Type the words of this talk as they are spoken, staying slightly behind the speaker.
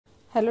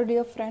Hello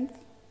dear friends,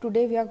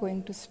 today we are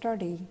going to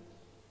study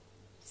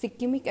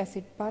Shikimic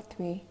acid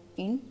pathway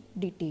in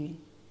detail.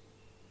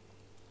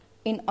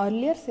 In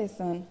earlier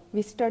session,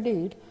 we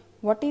studied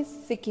what is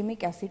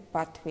Shikimic acid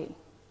pathway,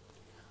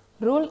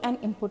 role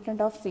and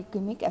importance of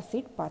Shikimic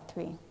acid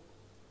pathway.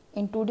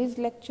 In today's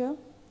lecture,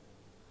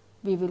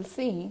 we will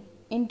see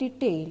in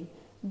detail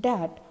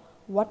that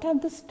what are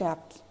the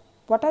steps,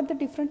 what are the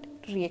different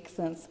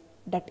reactions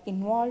that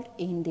involved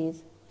in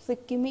this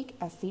Shikimic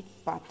acid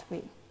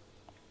pathway.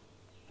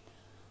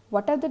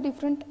 What are the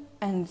different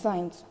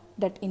enzymes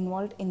that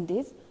involved in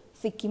this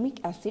Shikimic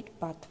acid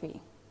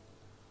pathway?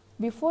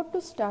 Before to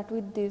start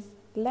with this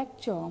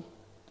lecture,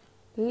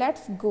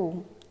 let's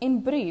go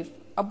in brief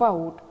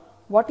about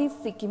what is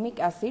Shikimic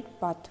acid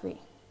pathway.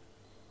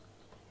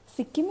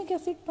 Shikimic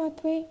acid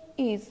pathway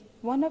is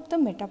one of the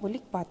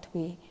metabolic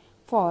pathway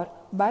for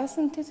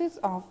biosynthesis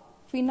of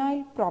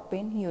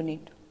phenylpropane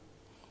unit.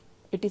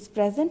 It is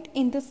present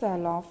in the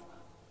cell of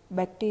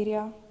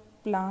bacteria,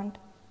 plant,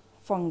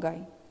 fungi.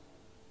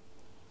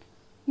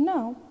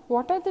 Now,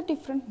 what are the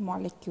different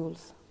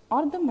molecules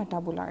or the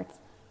metabolites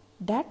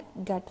that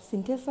get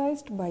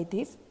synthesized by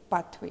this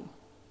pathway?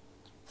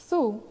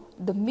 So,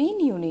 the main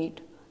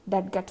unit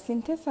that gets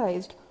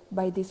synthesized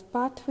by this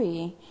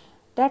pathway,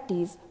 that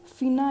is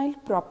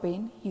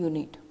phenylpropane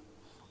unit,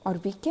 or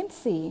we can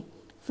say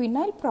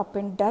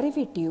phenylpropane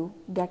derivative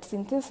gets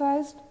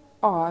synthesized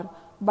or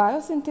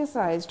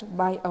biosynthesized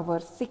by our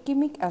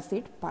Shikimic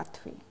acid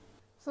pathway.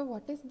 So,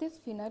 what is this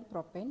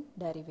phenylpropane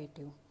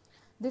derivative?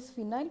 This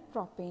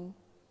phenylpropane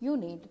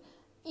unit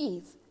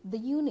is the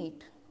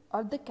unit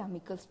or the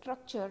chemical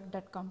structure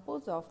that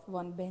composes of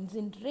one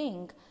benzene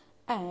ring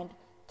and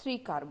 3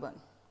 carbon.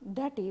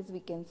 That is, we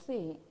can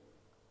say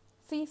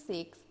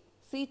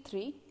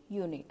C6C3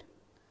 unit.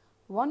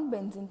 One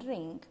benzene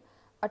ring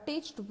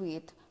attached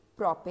with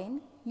propane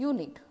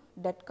unit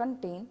that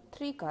contain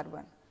 3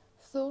 carbon.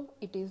 So,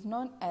 it is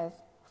known as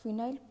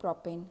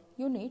phenylpropane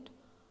unit,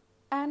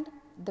 and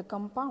the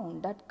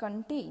compound that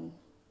contain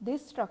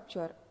this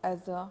structure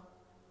as a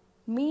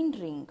main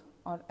ring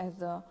or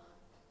as a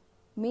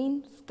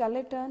main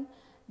skeleton,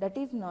 that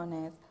is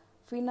known as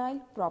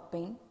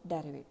phenylpropane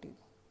derivative.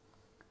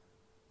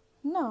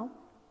 Now,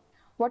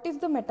 what is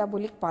the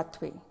metabolic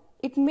pathway?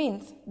 It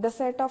means the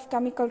set of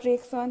chemical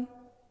reaction,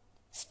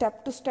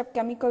 step-to-step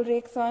chemical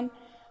reaction,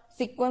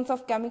 sequence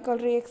of chemical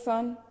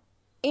reaction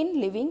in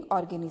living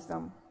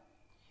organism,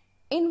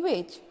 in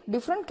which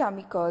different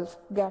chemicals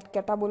get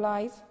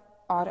catabolized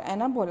or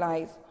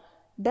anabolized.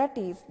 That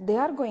is, they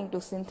are going to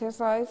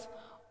synthesize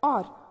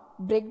or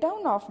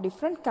breakdown of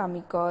different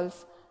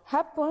chemicals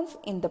happens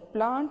in the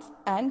plants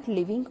and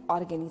living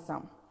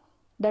organism.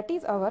 That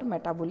is our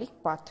metabolic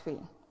pathway.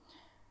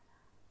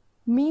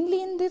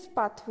 Mainly in this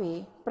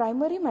pathway,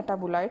 primary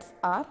metabolites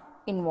are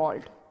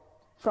involved.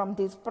 From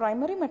these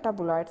primary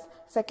metabolites,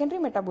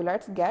 secondary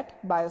metabolites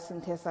get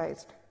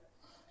biosynthesized.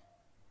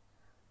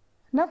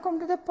 Now come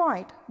to the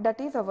point, that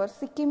is our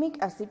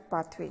Shikimic acid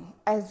pathway.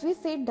 As we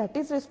said, that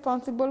is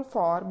responsible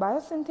for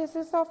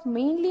biosynthesis of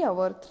mainly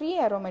our 3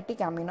 aromatic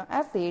amino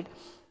acid,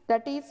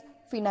 that is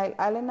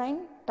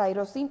phenylalanine,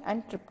 tyrosine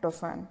and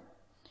tryptophan.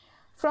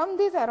 From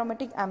these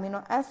aromatic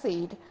amino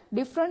acid,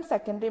 different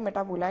secondary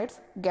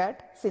metabolites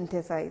get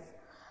synthesized,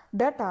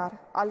 that are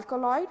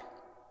alkaloid,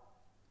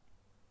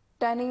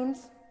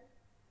 tannins,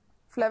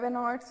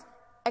 flavonoids,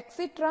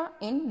 etc.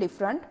 in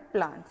different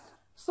plants.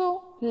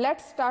 So,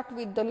 let's start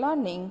with the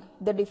learning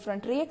the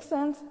different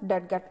reactions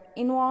that get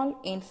involved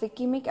in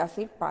Shikimic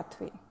acid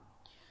pathway.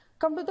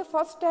 Come to the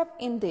first step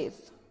in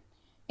this.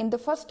 In the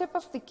first step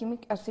of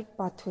Shikimic acid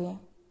pathway,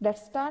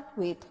 let's start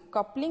with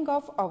coupling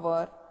of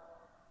our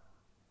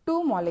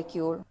 2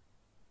 molecules.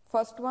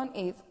 First one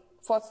is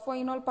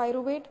phosphoenol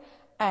pyruvate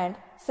and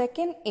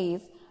second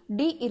is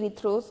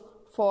D-erythrose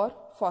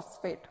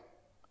 4-phosphate.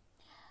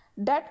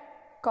 That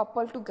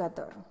couple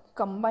together,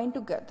 combine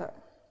together,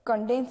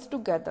 condense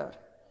together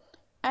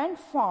and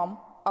form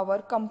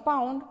our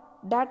compound,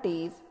 that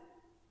is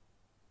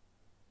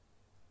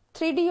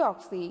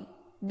 3-deoxy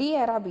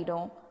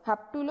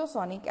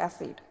D-arabinoheptulosonic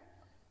acid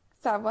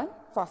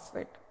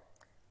 7-phosphate.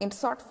 In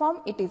short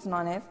form, it is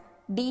known as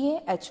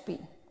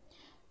DAHP.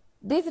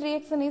 This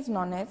reaction is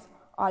known as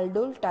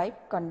aldol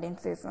type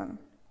condensation.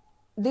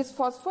 This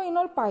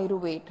phosphoenol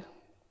pyruvate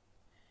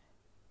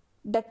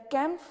that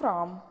came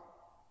from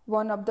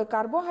one of the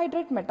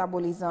carbohydrate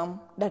metabolism,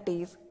 that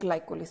is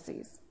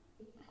glycolysis.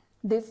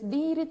 This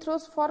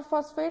D-erythrose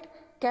 4-phosphate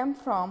came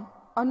from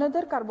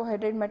another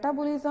carbohydrate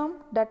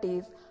metabolism, that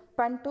is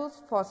pentose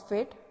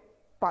phosphate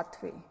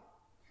pathway.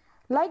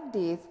 Like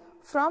this,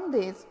 from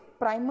this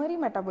primary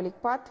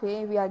metabolic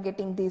pathway, we are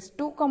getting these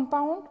 2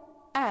 compounds,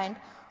 and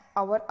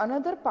our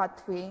another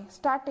pathway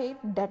started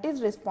that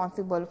is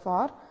responsible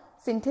for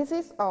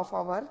synthesis of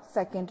our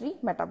secondary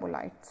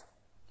metabolites.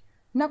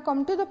 Now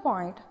come to the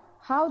point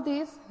how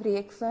this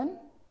reaction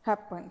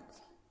happens.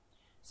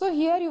 So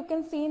here you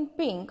can see in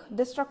pink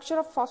the structure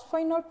of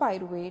phosphoenol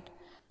pyruvate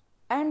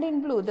and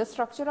in blue the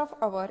structure of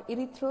our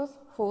erythrose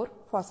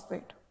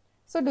 4-phosphate.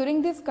 So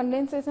during this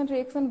condensation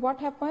reaction,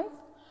 what happens?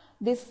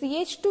 this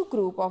CH2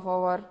 group of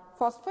our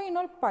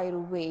phosphoenol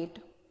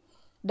pyruvate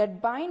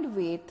that bind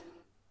with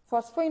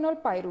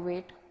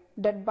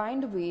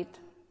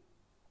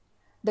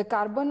the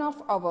carbon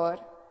of our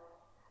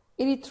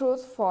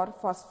erythrose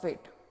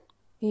 4-phosphate.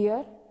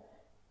 Here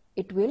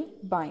it will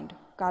bind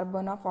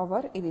carbon of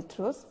our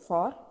erythrose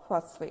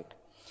 4-phosphate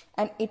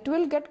and it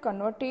will get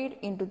converted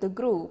into the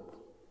group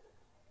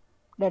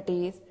that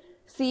is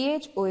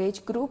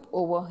CHOH group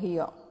over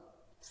here.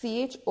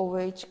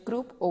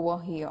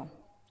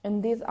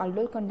 In this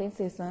aldol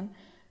condensation,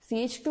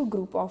 CH2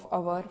 group of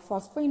our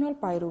phosphoenol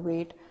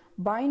pyruvate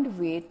bind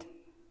with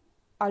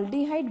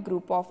aldehyde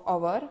group of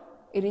our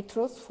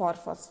erythrose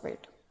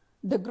 4-phosphate.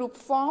 The group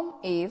form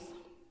is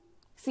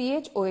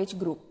CHOH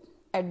group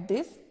at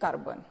this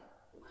carbon.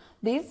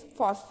 This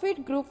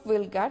phosphate group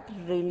will get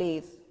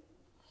released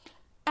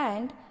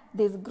and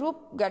this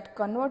group get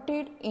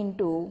converted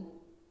into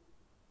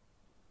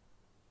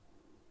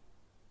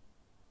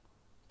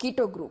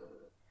keto group.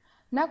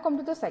 Now come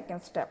to the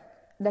second step,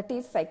 that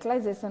is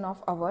cyclization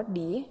of our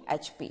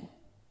DAHP.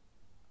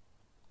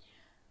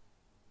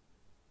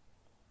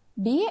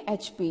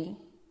 DAHP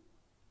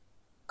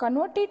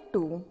converted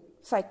to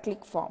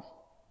cyclic form,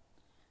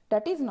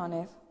 that is known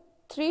as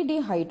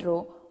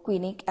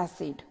 3-dehydroquinic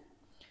acid.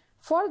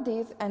 For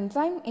this,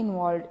 enzyme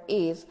involved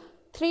is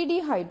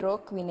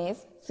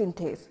 3-dehydroquinase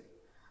synthase.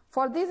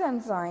 For this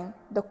enzyme,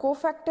 the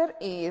cofactor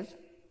is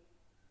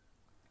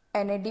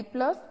NAD+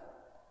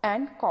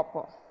 and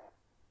copper.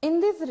 In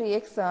this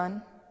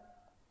reaction,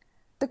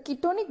 the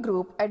ketonic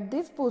group at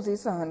this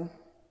position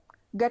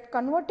get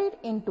converted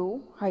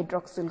into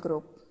hydroxyl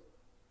group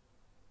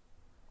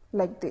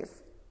like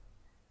this,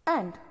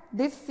 and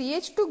this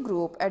CH2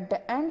 group at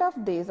the end of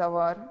this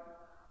our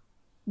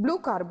blue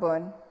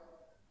carbon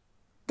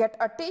get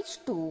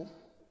attached to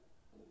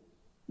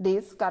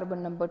this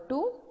carbon number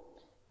 2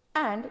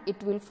 and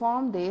it will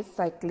form this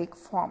cyclic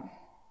form.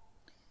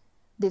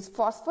 This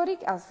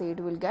phosphoric acid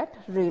will get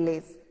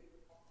released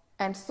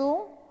and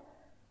so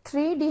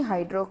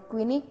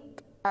 3-dehydroquinic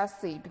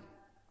acid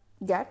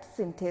get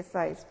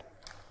synthesized.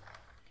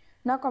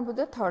 Now come to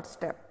the third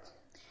step.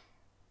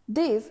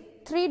 This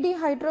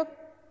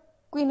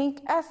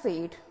 3-dehydroquinic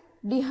acid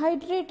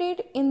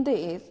dehydrated in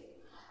this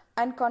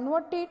and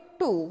converted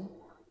to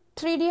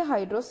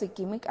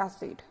 3-dehydroshikimic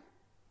acid.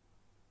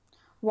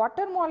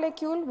 Water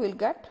molecule will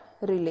get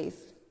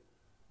released.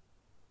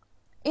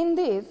 In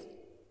this,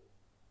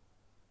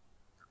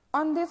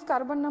 on this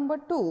carbon number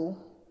 2,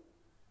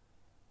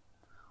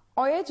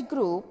 OH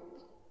group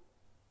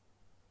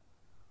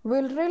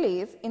will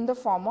release in the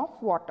form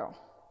of water,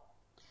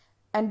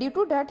 and due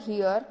to that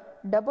here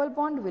double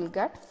bond will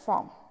get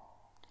formed.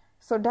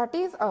 So that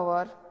is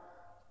our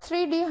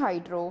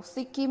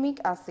 3-dehydroshikimic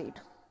acid.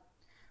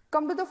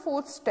 Come to the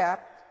fourth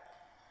step.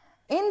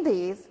 In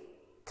this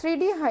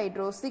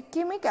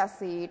 3-dehydroshikimic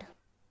acid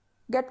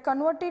get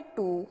converted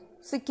to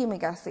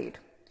shikimic acid.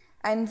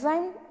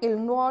 Enzyme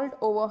involved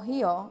over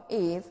here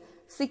is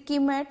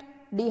Shikimate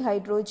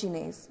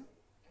dehydrogenase.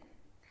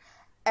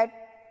 At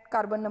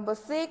carbon number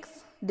 6,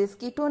 this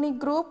ketonic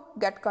group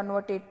get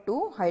converted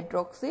to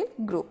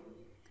hydroxyl group.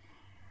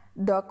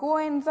 The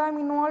coenzyme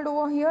involved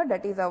over here,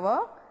 that is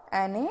our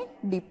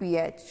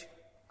NADPH.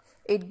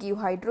 It give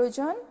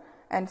hydrogen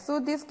and so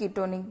this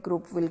ketonic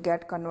group will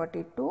get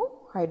converted to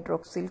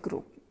hydroxyl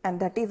group, and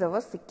that is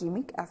our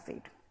shikimic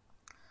acid.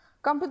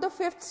 Come to the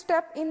fifth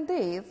step in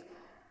this,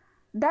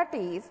 that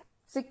is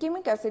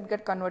shikimic acid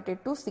get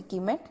converted to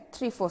shikimate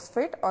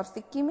 3-phosphate or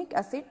shikimic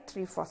acid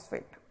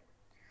 3-phosphate.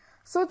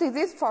 So this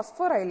is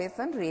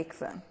phosphorylation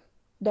reaction,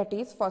 that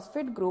is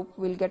phosphate group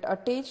will get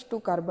attached to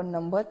carbon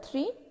number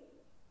 3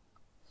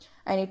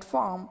 and it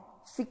form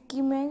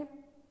shikimate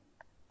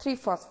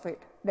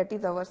 3-phosphate, that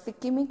is our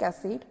shikimic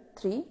acid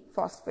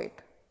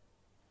 3-phosphate.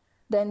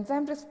 The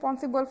enzyme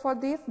responsible for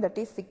this, that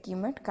is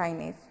shikimate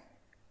kinase.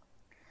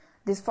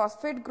 This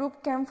phosphate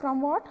group came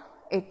from what?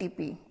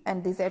 ATP,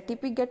 and this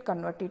ATP get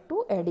converted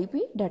to ADP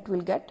that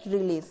will get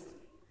released.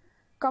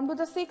 Come to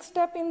the sixth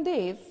step in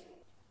this.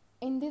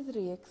 In this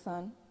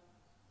reaction,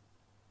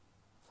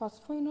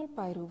 phosphoenol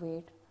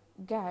pyruvate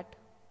get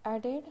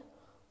added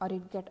or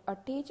it get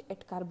attached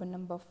at carbon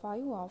number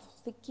 5 of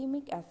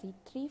shikimic acid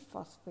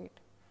 3-phosphate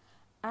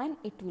and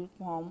it will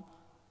form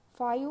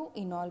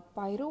 5-enol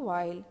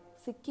pyruvyl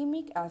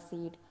shikimic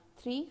acid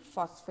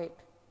 3-phosphate.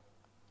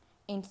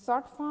 In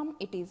short form,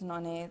 it is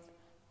known as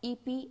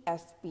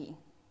EPSP.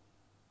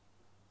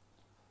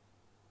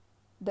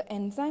 The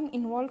enzyme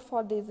involved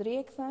for this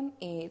reaction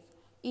is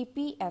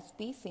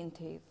EPSP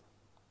synthase.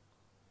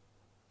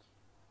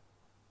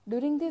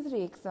 During this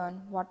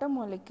reaction, water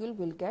molecule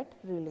will get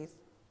released.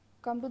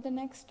 Come to the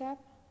next step,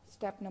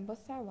 step number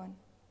 7.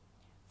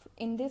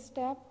 In this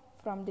step,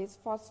 from this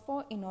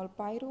phosphoenol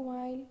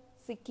pyruvyl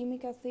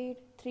shikimic acid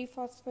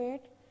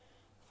 3-phosphate,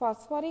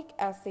 phosphoric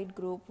acid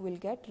group will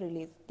get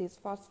released. This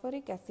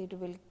phosphoric acid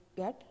will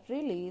get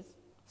released.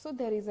 So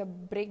there is a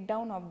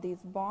breakdown of this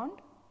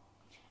bond,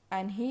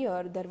 and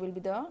here there will be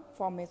the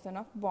formation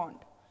of bond.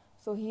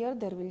 So here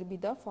there will be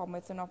the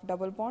formation of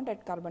double bond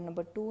at carbon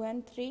number 2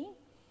 and 3.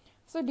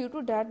 So due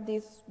to that,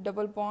 this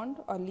double bond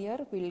earlier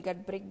will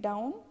get break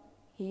down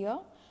here,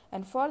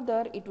 and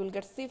further it will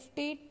get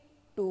shifted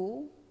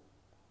to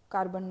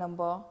carbon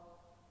number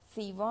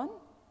C1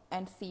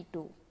 and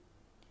C2.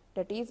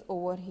 That is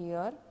over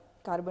here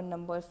carbon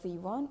number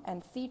C1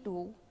 and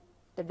C2,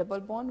 the double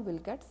bond will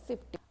get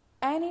shifted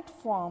and it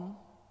form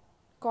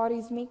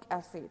Shikimic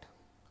acid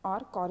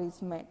or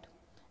Shikimic.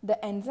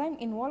 The enzyme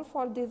involved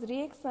for this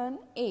reaction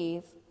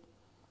is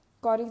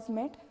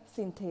Shikimic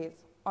synthase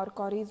or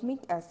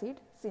Shikimic acid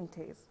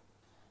synthase.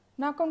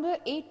 Now come to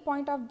the 8th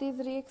point of this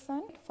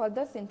reaction,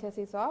 further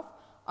synthesis of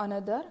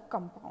another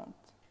compound.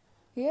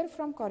 Here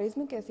from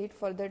Shikimic acid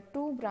further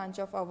two branch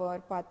of our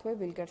pathway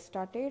will get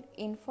started.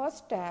 In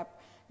first step,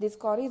 this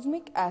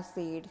Shikimic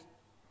acid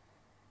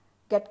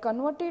get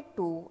converted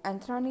to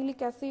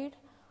anthranilic acid,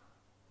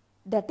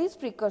 that is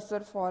precursor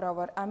for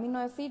our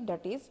amino acid,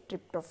 that is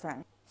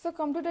tryptophan. So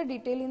come to the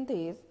detail in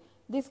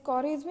this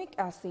Shikimic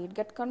acid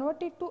get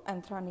converted to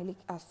anthranilic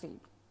acid.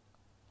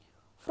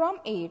 From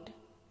it,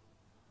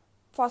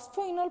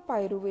 phosphoenol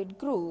pyruvate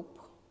group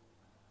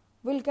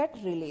will get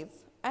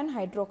released and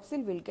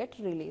hydroxyl will get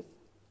released.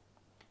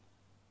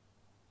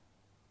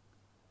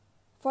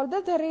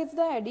 Further, there is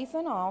the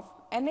addition of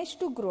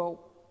NH2 group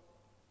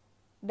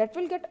that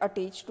will get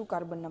attached to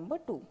carbon number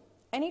 2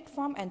 and it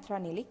form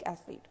anthranilic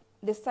acid.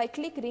 This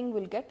cyclic ring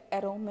will get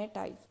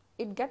aromatized.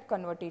 It get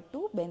converted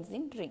to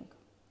benzene ring.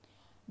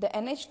 The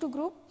NH2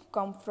 group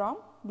come from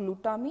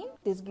glutamine.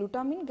 This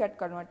glutamine get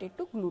converted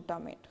to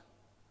glutamate.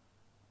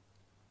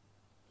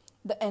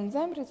 The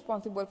enzyme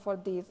responsible for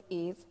this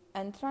is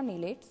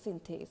anthranilate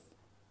synthase.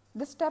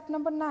 This step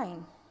number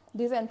 9.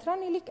 This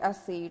anthranilic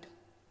acid,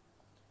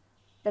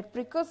 that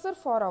precursor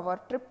for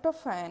our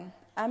tryptophan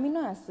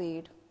amino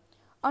acid,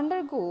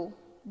 undergo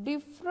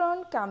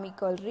different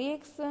chemical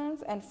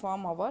reactions and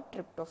form our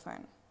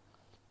tryptophan.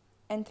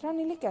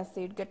 Anthranilic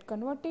acid get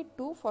converted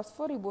to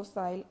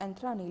phosphoribosyl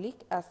anthranilic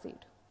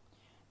acid.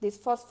 This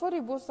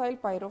phosphoribosyl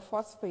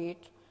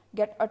pyrophosphate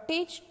get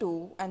attached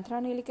to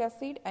anthranilic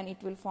acid and it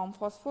will form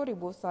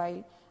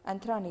phosphoribosyl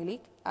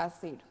anthranilic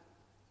acid.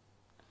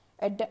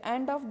 At the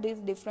end of this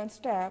different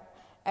step,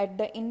 at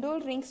the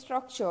indole ring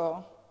structure,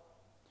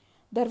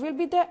 there will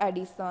be the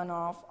addition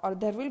of or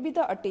there will be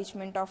the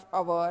attachment of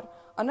our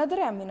another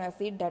amino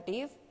acid, that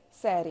is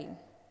serine,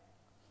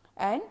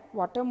 and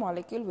water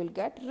molecule will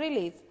get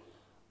released.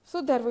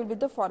 So there will be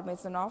the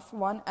formation of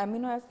one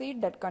amino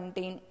acid that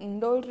contain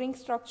indole ring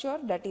structure,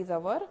 that is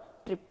our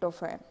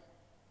tryptophan.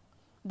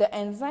 The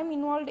enzyme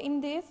involved in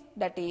this,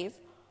 that is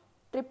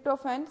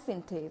tryptophan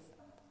synthase.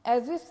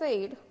 As we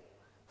said,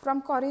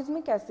 from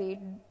Shikimic acid,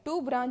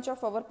 two branch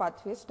of our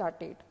pathway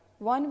started.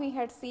 One we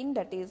had seen,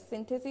 that is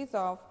synthesis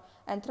of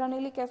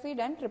anthranilic acid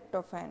and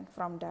tryptophan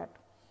from that.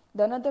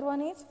 The another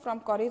one is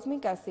from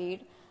Shikimic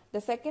acid, the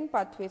second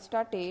pathway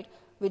started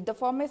with the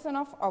formation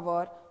of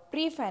our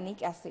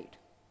prephenic acid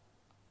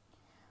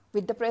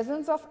with the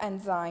presence of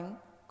enzyme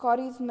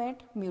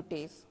Shikimic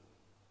mutase.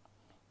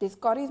 This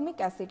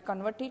Shikimic acid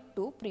converted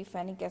to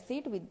prephenic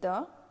acid with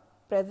the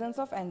presence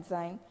of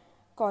enzyme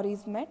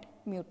Shikimic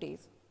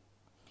mutase.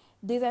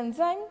 This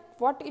enzyme,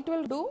 what it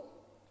will do?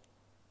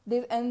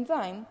 This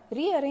enzyme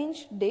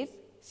rearrange this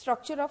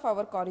structure of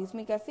our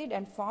Shikimic acid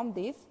and form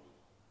this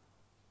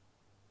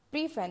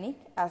prephenic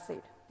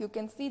acid. You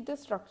can see the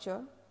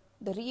structure,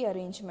 the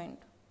rearrangement.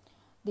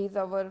 These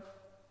our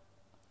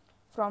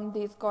from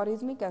this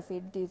Shikimic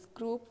acid, this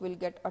group will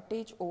get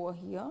attached over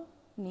here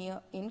near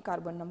in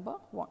carbon number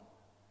 1.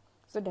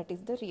 So that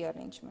is the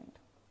rearrangement.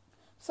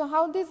 So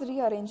how this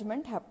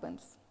rearrangement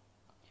happens?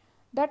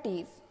 That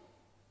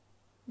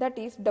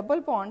is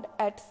double bond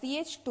at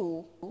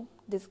CH2,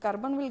 this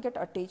carbon will get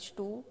attached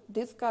to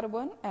this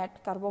carbon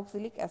at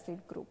carboxylic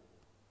acid group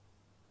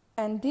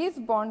and this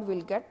bond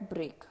will get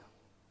break.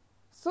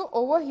 So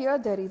over here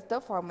there is the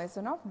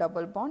formation of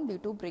double bond due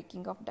to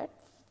breaking of that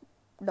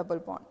double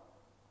bond.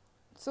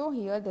 So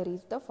here there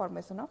is the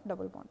formation of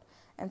double bond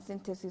and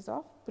synthesis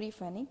of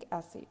prephenic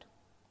acid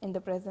in the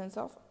presence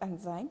of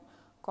enzyme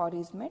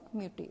Shikimic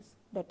mutase,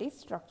 that is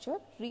structure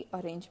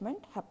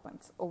rearrangement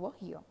happens over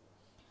here.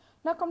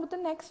 Now come to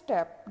the next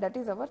step, that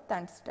is our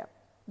 10th step.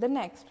 The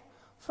next,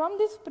 from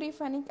this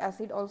prephenic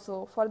acid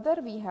also further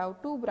we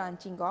have two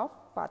branching of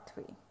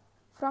pathway.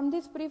 From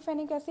this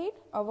prephenic acid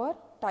our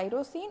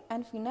tyrosine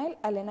and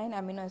phenylalanine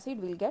amino acid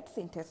will get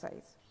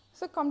synthesized.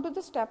 So come to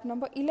the step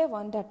number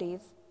 11, that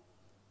is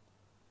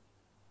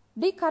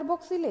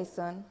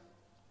decarboxylation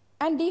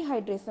and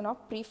dehydration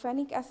of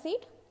prephenic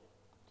acid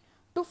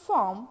to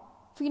form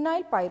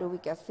phenyl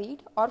pyruvic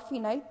acid or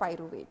phenyl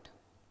pyruvate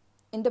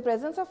in the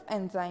presence of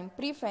enzyme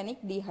prephenic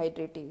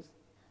dehydratase.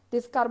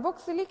 This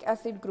carboxylic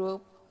acid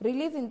group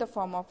release in the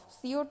form of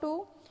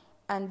CO2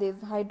 and this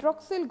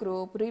hydroxyl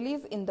group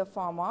release in the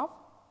form of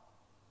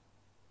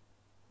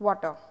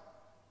water.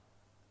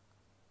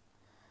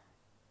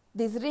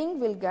 This ring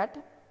will get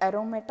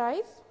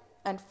aromatized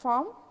and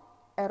form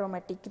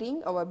aromatic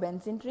ring, our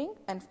benzene ring,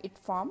 and it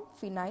form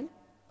phenyl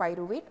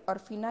pyruvate or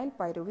phenyl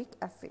pyruvic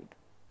acid.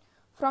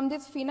 From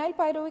this phenyl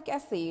pyruvic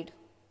acid,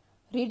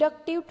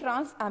 reductive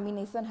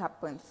transamination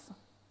happens.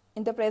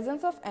 in the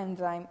presence of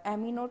enzyme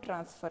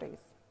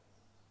aminotransferase.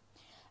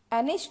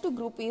 NH2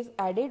 group is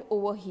added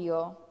over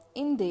here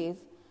in this,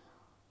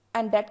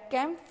 and that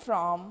came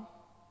from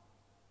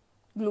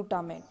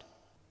glutamate.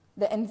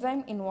 The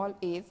enzyme involved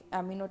is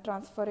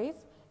aminotransferase.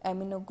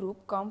 Amino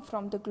group come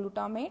from the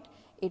glutamate.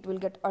 It will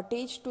get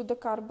attached to the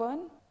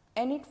carbon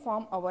and it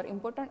form our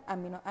important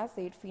amino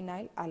acid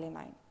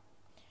phenylalanine.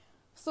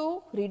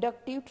 So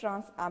reductive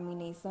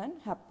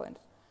transamination happens.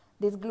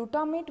 This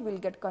glutamate will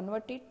get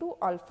converted to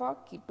alpha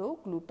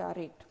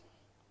ketoglutarate.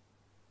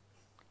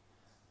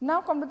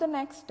 Now come to the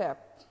next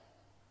step,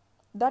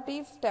 that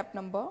is step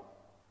number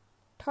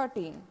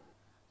 13.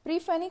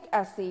 Prephenic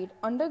acid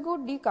undergo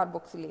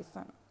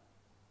decarboxylation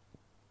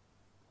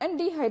and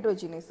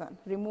dehydrogenation,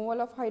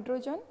 removal of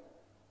hydrogen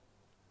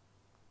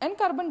and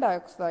carbon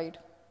dioxide.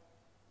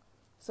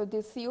 So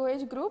this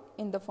COH group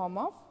in the form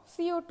of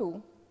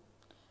CO2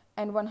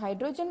 and one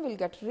hydrogen will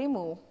get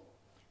removed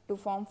to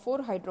form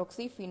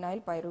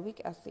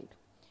 4-hydroxyphenylpyruvic acid.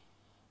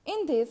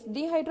 In this,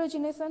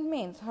 dehydrogenation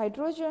means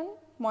hydrogen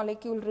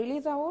molecule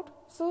release out,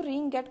 so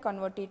ring get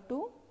converted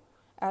to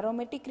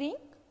aromatic ring,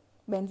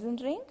 benzene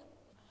ring.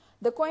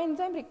 The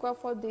coenzyme required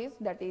for this,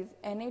 that is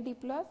NAD+,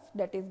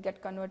 that is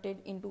get converted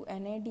into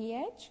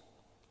NADH,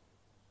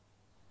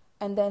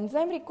 and the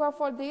enzyme required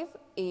for this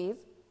is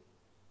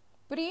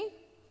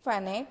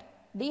prephenate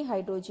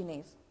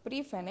dehydrogenase,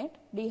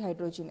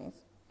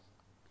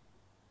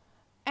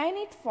 and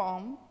it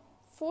form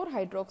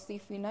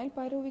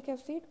 4-hydroxyphenylpyruvic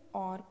acid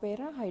or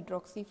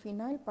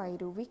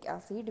para-hydroxyphenylpyruvic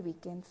acid we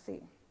can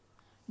say.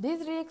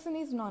 This reaction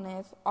is known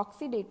as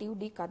oxidative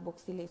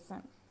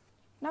decarboxylation.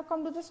 Now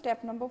come to the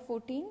step number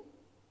 14,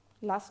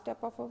 last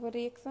step of our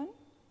reaction.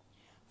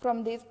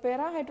 From this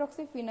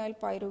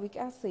para-hydroxyphenylpyruvic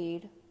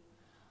acid,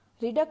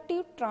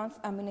 reductive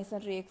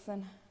transamination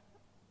reaction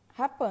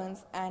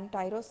happens and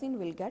tyrosine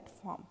will get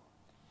formed.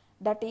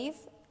 That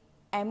is,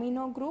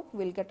 amino group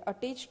will get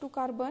attached to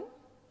carbon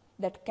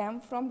that came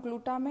from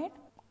glutamate.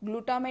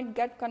 Glutamate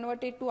get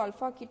converted to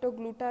alpha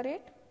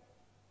ketoglutarate.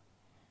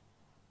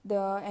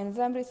 The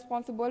enzyme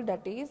responsible,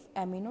 that is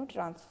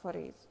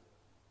aminotransferase,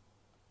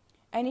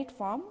 and it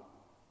form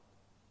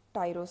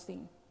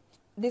tyrosine.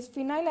 This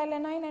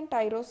phenylalanine and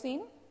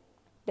tyrosine,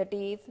 that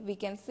is we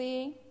can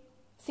say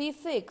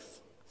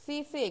C6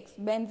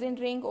 benzene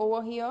ring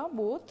over here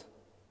both,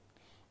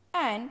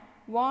 and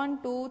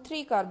 1, 2,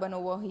 3 carbon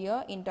over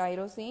here in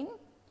tyrosine,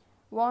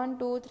 1,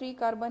 2, 3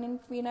 carbon in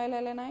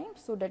phenylalanine,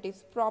 so that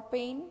is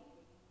propane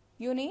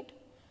unit.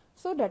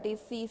 So that is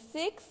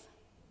C6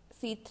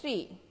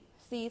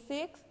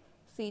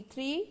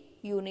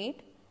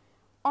 unit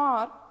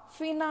or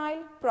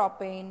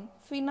phenylpropane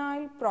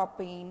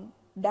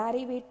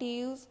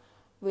derivatives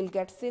will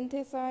get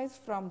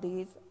synthesized from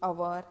this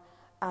our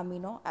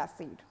amino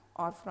acid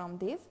or from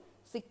this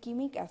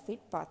Shikimic acid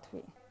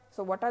pathway.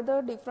 So what are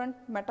the different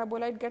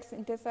metabolites get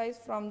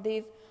synthesized from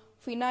this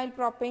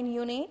phenylpropane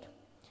unit?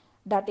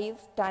 That is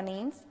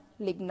tannins,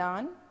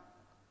 lignan,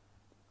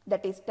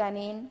 that is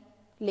tannin,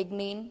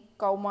 lignin,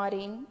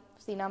 coumarin,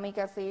 cinnamic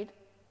acid.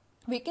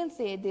 We can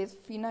say this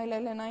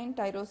phenylalanine,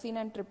 tyrosine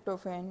and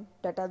tryptophan,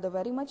 that are the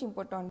very much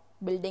important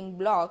building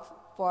blocks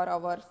for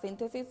our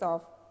synthesis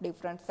of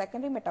different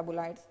secondary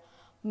metabolites,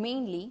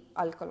 mainly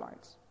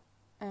alkaloids.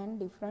 And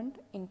different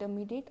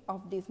intermediate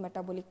of this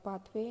metabolic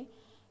pathway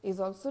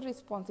is also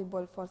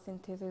responsible for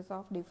synthesis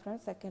of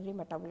different secondary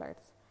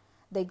metabolites.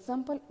 The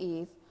example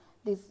is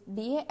this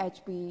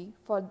DAHP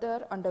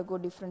further undergo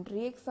different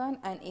reaction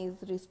and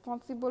is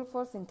responsible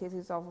for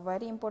synthesis of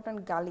very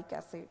important gallic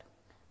acid.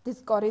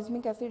 This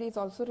choriamic acid is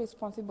also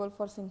responsible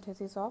for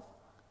synthesis of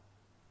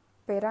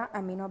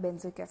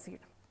para-aminobenzoic acid,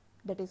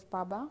 that is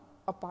PABA,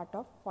 a part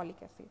of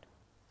folic acid.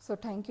 So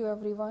thank you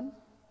everyone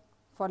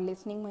for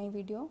listening my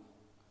video.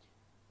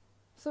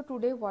 So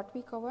today what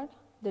we covered,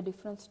 the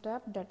different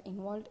steps that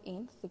involved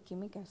in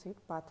Shikimic acid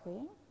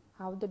pathway,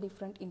 how the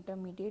different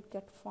intermediate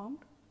get formed,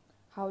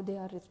 how they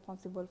are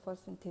responsible for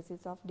synthesis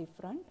of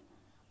different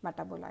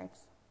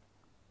metabolites.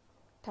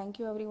 Thank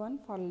you everyone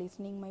for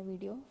listening my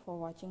video, for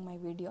watching my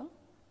video.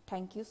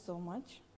 Thank you so much.